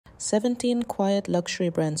17 quiet luxury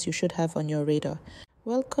brands you should have on your radar.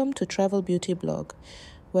 Welcome to Travel Beauty Blog,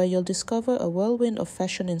 where you'll discover a whirlwind of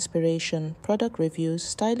fashion inspiration, product reviews,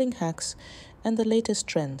 styling hacks, and the latest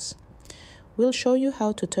trends. We'll show you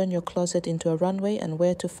how to turn your closet into a runway and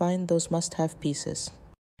where to find those must-have pieces.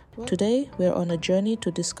 Today, we're on a journey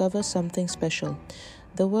to discover something special,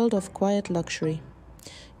 the world of quiet luxury.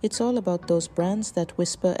 It's all about those brands that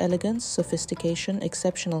whisper elegance, sophistication,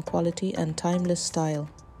 exceptional quality, and timeless style.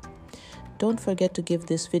 Don't forget to give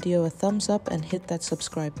this video a thumbs up and hit that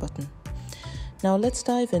subscribe button. Now let's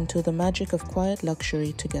dive into the magic of quiet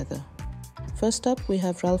luxury together. First up, we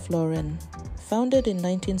have Ralph Lauren. Founded in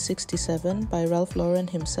 1967 by Ralph Lauren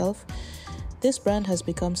himself, this brand has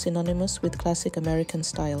become synonymous with classic American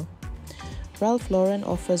style. Ralph Lauren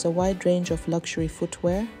offers a wide range of luxury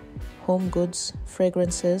footwear, home goods,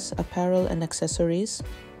 fragrances, apparel, and accessories,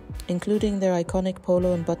 including their iconic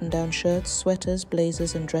polo and button-down shirts, sweaters,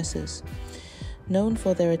 blazers, and dresses. Known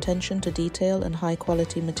for their attention to detail and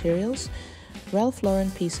high-quality materials, Ralph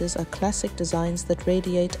Lauren pieces are classic designs that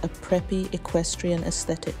radiate a preppy, equestrian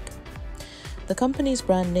aesthetic. The company's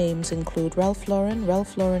brand names include Ralph Lauren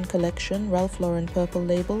Collection, Ralph Lauren Purple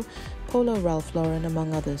Label, Polo Ralph Lauren,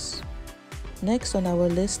 among others. Next on our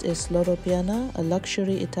list is Loro Piana, a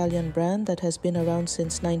luxury Italian brand that has been around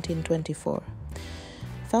since 1924.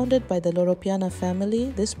 Founded by the Loro Piana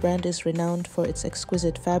family, this brand is renowned for its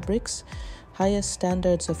exquisite fabrics, highest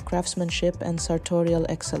standards of craftsmanship, and sartorial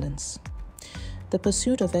excellence. The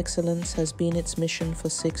pursuit of excellence has been its mission for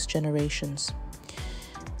 6 generations.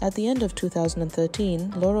 At the end of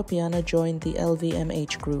 2013, Loro Piana joined the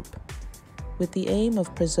LVMH group, with the aim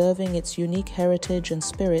of preserving its unique heritage and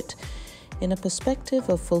spirit in a perspective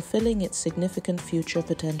of fulfilling its significant future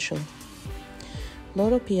potential.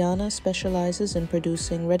 Loro Piana specializes in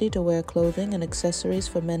producing ready-to-wear clothing and accessories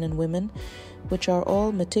for men and women, which are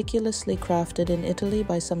all meticulously crafted in Italy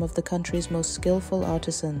by some of the country's most skillful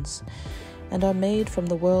artisans, and are made from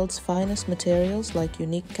the world's finest materials like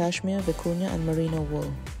unique cashmere, vicuña, and merino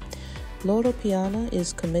wool. Loro Piana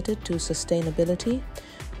is committed to sustainability,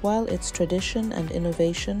 while its tradition and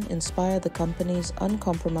innovation inspire the company's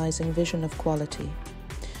uncompromising vision of quality.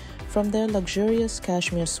 From their luxurious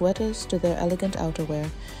cashmere sweaters to their elegant outerwear,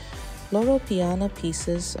 Loro Piana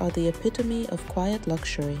pieces are the epitome of quiet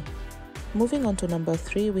luxury. Moving on to number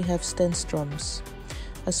 3, we have Stenstroms,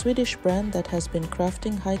 a Swedish brand that has been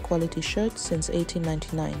crafting high-quality shirts since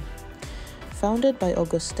 1899. Founded by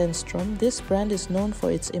August Stenstrom, this brand is known for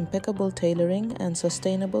its impeccable tailoring and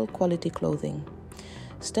sustainable quality clothing.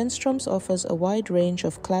 Stenstroms offers a wide range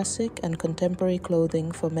of classic and contemporary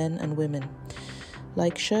clothing for men and women,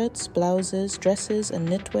 like shirts, blouses, dresses, and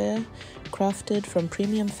knitwear crafted from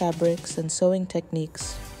premium fabrics and sewing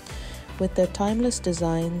techniques. With their timeless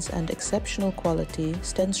designs and exceptional quality,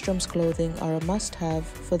 Stenstrom's clothing are a must-have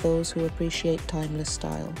for those who appreciate timeless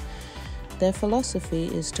style. Their philosophy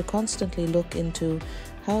is to constantly look into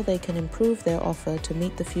how they can improve their offer to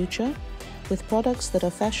meet the future, with products that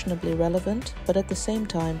are fashionably relevant but at the same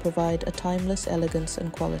time provide a timeless elegance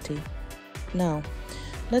and quality. Now,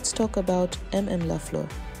 let's talk about LaFleur,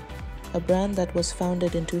 a brand that was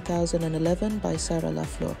founded in 2011 by Sarah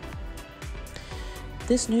LaFleur.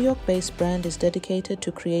 This New York-based brand is dedicated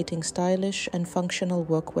to creating stylish and functional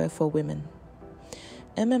workwear for women.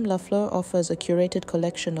 LaFleur offers a curated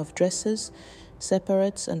collection of dresses,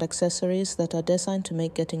 separates, and accessories that are designed to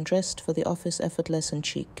make getting dressed for the office effortless and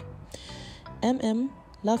chic.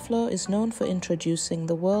 LaFleur is known for introducing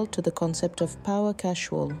the world to the concept of power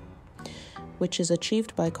casual, which is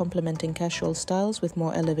achieved by complementing casual styles with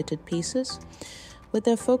more elevated pieces. With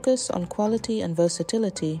their focus on quality and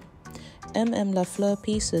versatility, LaFleur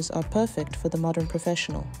pieces are perfect for the modern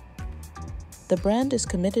professional. The brand is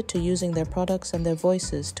committed to using their products and their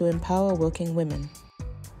voices to empower working women.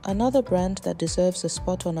 Another brand that deserves a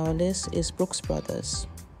spot on our list is Brooks Brothers.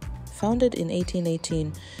 Founded in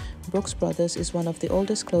 1818, Brooks Brothers is one of the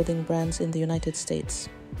oldest clothing brands in the United States.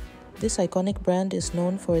 This iconic brand is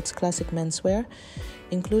known for its classic menswear,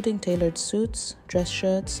 including tailored suits, dress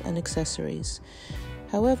shirts, and accessories.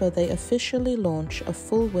 However, they officially launched a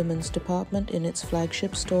full women's department in its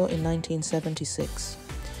flagship store in 1976.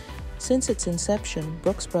 Since its inception,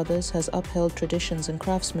 Brooks Brothers has upheld traditions and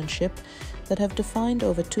craftsmanship that have defined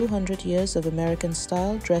over 200 years of American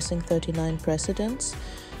style dressing 39 precedents,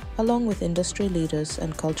 along with industry leaders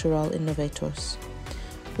and cultural innovators.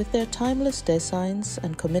 With their timeless designs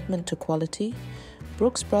and commitment to quality,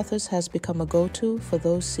 Brooks Brothers has become a go-to for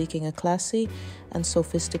those seeking a classy and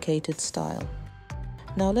sophisticated style.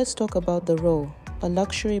 Now let's talk about The Row, a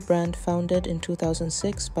luxury brand founded in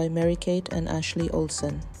 2006 by Mary-Kate and Ashley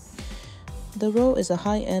Olsen. Loro is a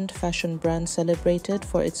high-end fashion brand celebrated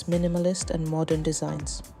for its minimalist and modern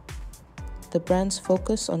designs. The brand's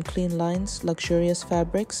focus on clean lines, luxurious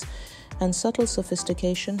fabrics, and subtle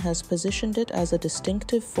sophistication has positioned it as a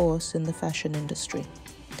distinctive force in the fashion industry.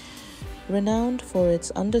 Renowned for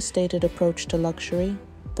its understated approach to luxury,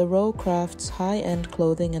 Loro crafts high-end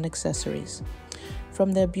clothing and accessories.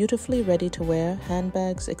 From their beautifully ready-to-wear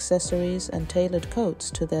handbags, accessories, and tailored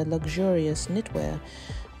coats to their luxurious knitwear,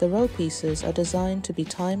 Loro pieces are designed to be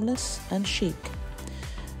timeless and chic.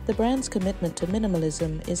 The brand's commitment to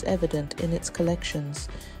minimalism is evident in its collections,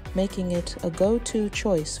 making it a go-to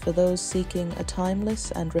choice for those seeking a timeless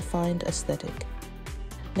and refined aesthetic.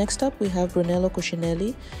 Next up, we have Brunello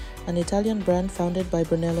Cucinelli, an Italian brand founded by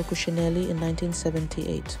Brunello Cucinelli in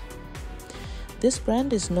 1978. This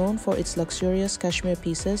brand is known for its luxurious cashmere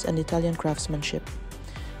pieces and Italian craftsmanship.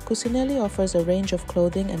 Cucinelli offers a range of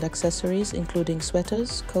clothing and accessories including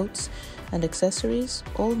sweaters, coats, and accessories,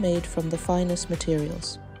 all made from the finest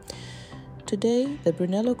materials. Today, the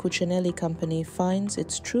Brunello Cucinelli company finds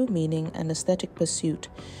its true meaning and aesthetic pursuit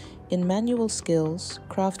in manual skills,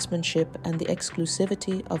 craftsmanship, and the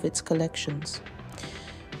exclusivity of its collections.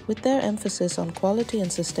 With their emphasis on quality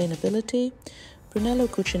and sustainability, Brunello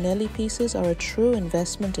Cucinelli pieces are a true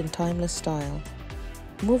investment in timeless style.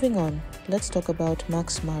 Moving on, let's talk about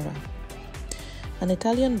Max Mara, an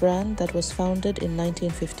Italian brand that was founded in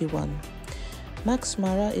 1951. Max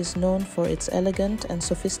Mara is known for its elegant and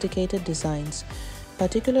sophisticated designs,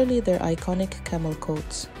 particularly their iconic camel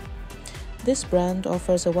coats. This brand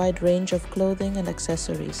offers a wide range of clothing and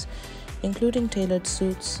accessories, including tailored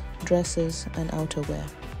suits, dresses, and outerwear.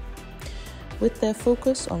 With their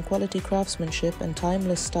focus on quality craftsmanship and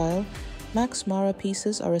timeless style, Max Mara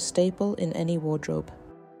pieces are a staple in any wardrobe.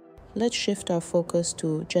 Let's shift our focus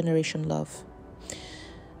to Generation Love,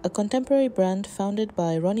 a contemporary brand founded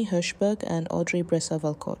by Ronnie Hirschberg and Audrey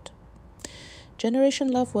Bressa-Valcott.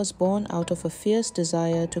 Generation Love was born out of a fierce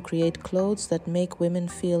desire to create clothes that make women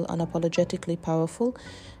feel unapologetically powerful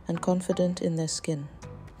and confident in their skin.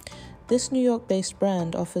 This New York-based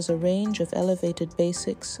brand offers a range of elevated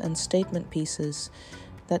basics and statement pieces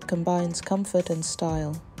that combines comfort and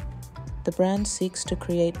style. The brand seeks to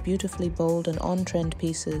create beautifully bold and on-trend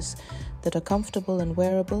pieces that are comfortable and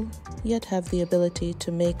wearable, yet have the ability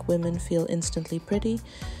to make women feel instantly pretty,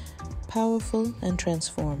 powerful, and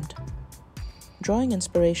transformed. Drawing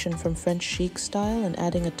inspiration from French chic style and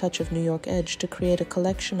adding a touch of New York edge to create a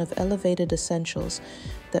collection of elevated essentials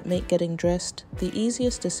that make getting dressed the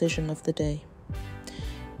easiest decision of the day.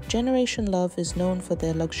 Generation Love is known for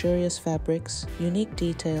their luxurious fabrics, unique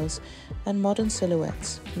details, and modern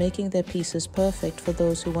silhouettes, making their pieces perfect for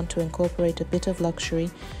those who want to incorporate a bit of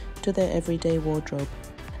luxury to their everyday wardrobe.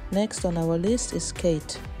 Next on our list is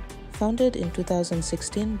Khaite. Founded in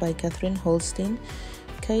 2016 by Catherine Holstein,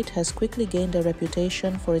 Khaite has quickly gained a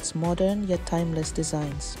reputation for its modern yet timeless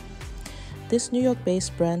designs. This New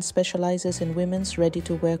York-based brand specializes in women's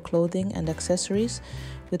ready-to-wear clothing and accessories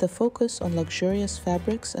with a focus on luxurious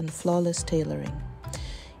fabrics and flawless tailoring.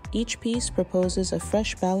 Each piece proposes a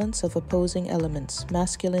fresh balance of opposing elements,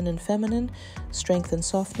 masculine and feminine, strength and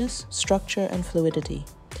softness, structure and fluidity,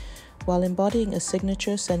 while embodying a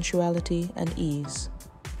signature sensuality and ease.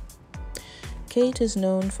 Khaite is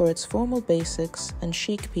known for its formal basics and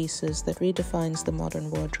chic pieces that redefines the modern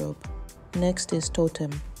wardrobe. Next is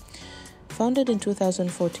Toteme. Founded in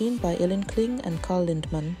 2014 by Elin Kling and Carl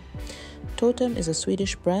Lindman, Toteme is a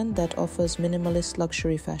Swedish brand that offers minimalist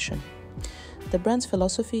luxury fashion. The brand's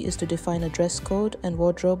philosophy is to define a dress code and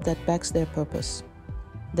wardrobe that backs their purpose.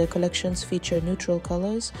 Their collections feature neutral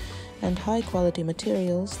colors and high-quality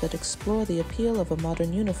materials that explore the appeal of a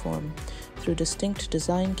modern uniform through distinct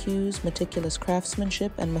design cues, meticulous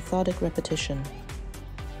craftsmanship, and methodic repetition.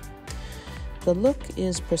 The look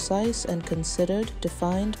is precise and considered,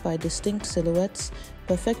 defined by distinct silhouettes,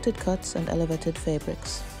 perfected cuts, and elevated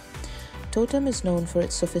fabrics. Toteme is known for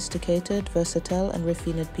its sophisticated, versatile, and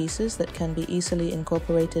refined pieces that can be easily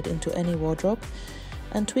incorporated into any wardrobe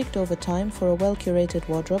and tweaked over time for a well-curated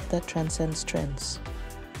wardrobe that transcends trends.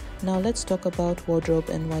 Now let's talk about Wardrobe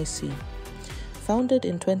NYC. Founded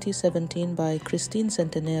in 2017 by Christine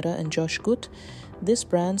Centenera and Josh Gut, this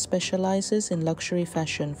brand specializes in luxury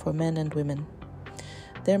fashion for men and women.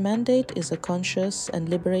 Their mandate is a conscious and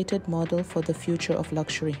liberated model for the future of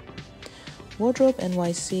luxury. Wardrobe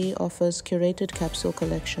NYC offers curated capsule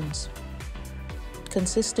collections,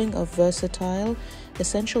 consisting of versatile,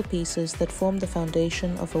 essential pieces that form the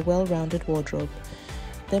foundation of a well-rounded wardrobe.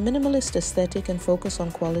 Their minimalist aesthetic and focus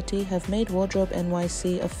on quality have made Wardrobe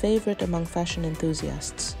NYC a favorite among fashion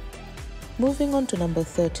enthusiasts. Moving on to number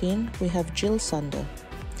 13, we have Jil Sander.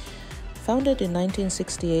 Founded in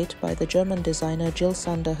 1968 by the German designer Jil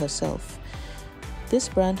Sander herself, this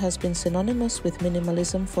brand has been synonymous with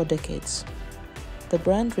minimalism for decades. The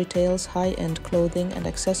brand retails high-end clothing and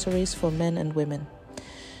accessories for men and women.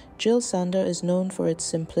 Jil Sander is known for its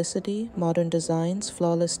simplicity, modern designs,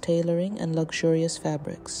 flawless tailoring, and luxurious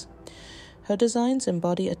fabrics. Her designs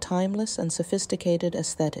embody a timeless and sophisticated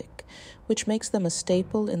aesthetic, which makes them a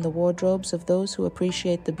staple in the wardrobes of those who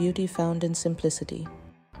appreciate the beauty found in simplicity.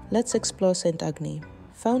 Let's explore St. Agni.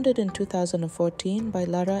 Founded in 2014 by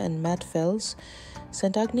Lara and Matt Fells,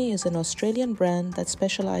 St. Agni is an Australian brand that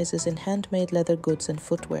specializes in handmade leather goods and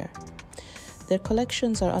footwear. Their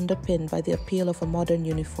collections are underpinned by the appeal of a modern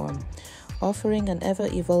uniform, offering an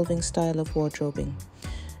ever-evolving style of wardrobing.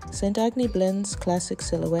 St. Agni blends classic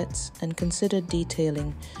silhouettes and considered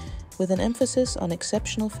detailing, with an emphasis on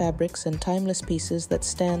exceptional fabrics and timeless pieces that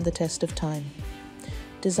stand the test of time.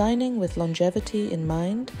 Designing with longevity in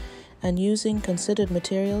mind and using considered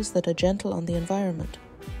materials that are gentle on the environment.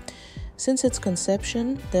 Since its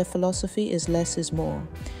conception, their philosophy is less is more,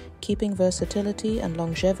 keeping versatility and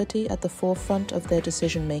longevity at the forefront of their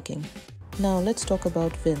decision-making. Now let's talk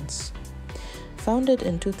about Vince. Founded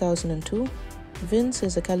in 2002, Vince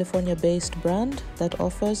is a California-based brand that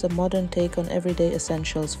offers a modern take on everyday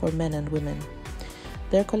essentials for men and women.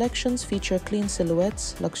 Their collections feature clean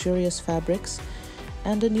silhouettes, luxurious fabrics,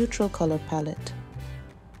 and a neutral color palette.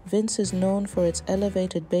 Vince is known for its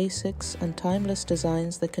elevated basics and timeless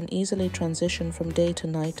designs that can easily transition from day to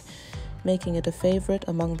night, making it a favorite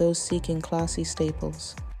among those seeking classy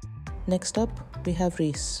staples. Next up, we have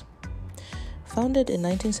Reiss. Founded in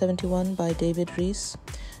 1971 by David Reiss,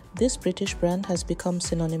 this British brand has become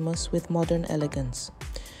synonymous with modern elegance.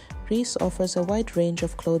 Reiss offers a wide range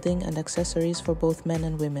of clothing and accessories for both men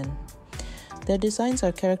and women. Their designs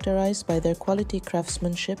are characterized by their quality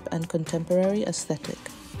craftsmanship and contemporary aesthetic.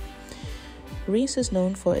 Reiss is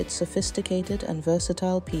known for its sophisticated and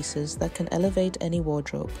versatile pieces that can elevate any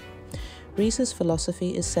wardrobe. Reiss's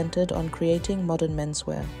philosophy is centered on creating modern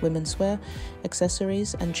menswear, women's wear,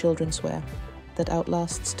 accessories, and children's wear that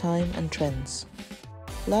outlasts time and trends.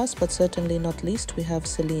 Last but certainly not least, we have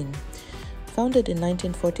Celine. Founded in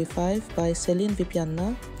 1945 by Celine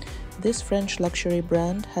Piana, this French luxury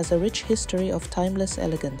brand has a rich history of timeless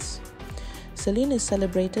elegance. Celine is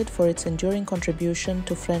celebrated for its enduring contribution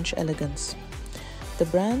to French elegance. The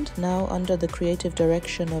brand, now under the creative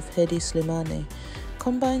direction of Hedi Slimane,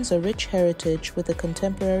 combines a rich heritage with a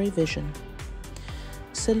contemporary vision.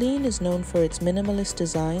 Celine is known for its minimalist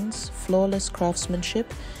designs, flawless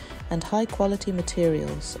craftsmanship, and high-quality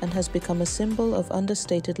materials, and has become a symbol of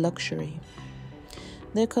understated luxury.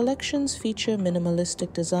 Their collections feature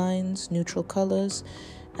minimalistic designs, neutral colors,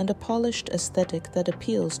 and a polished aesthetic that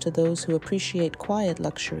appeals to those who appreciate quiet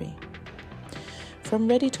luxury. From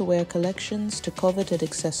ready-to-wear collections to coveted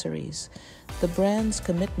accessories, the brand's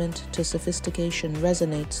commitment to sophistication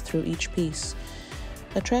resonates through each piece,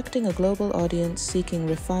 attracting a global audience seeking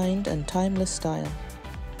refined and timeless style.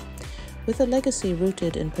 With a legacy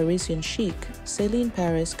rooted in Parisian chic, Celine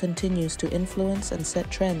Paris continues to influence and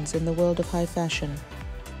set trends in the world of high fashion.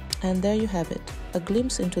 And there you have it, a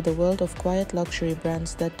glimpse into the world of quiet luxury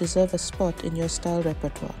brands that deserve a spot in your style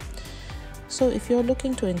repertoire. So if you're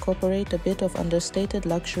looking to incorporate a bit of understated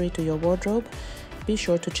luxury to your wardrobe, be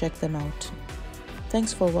sure to check them out.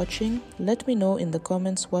 Thanks for watching. Let me know in the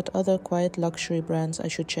comments what other quiet luxury brands I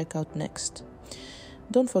should check out next.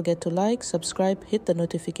 Don't forget to like, subscribe, hit the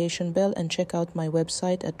notification bell, and check out my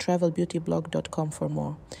website at travelbeautyblog.com for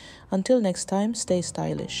more. Until next time, stay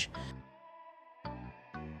stylish.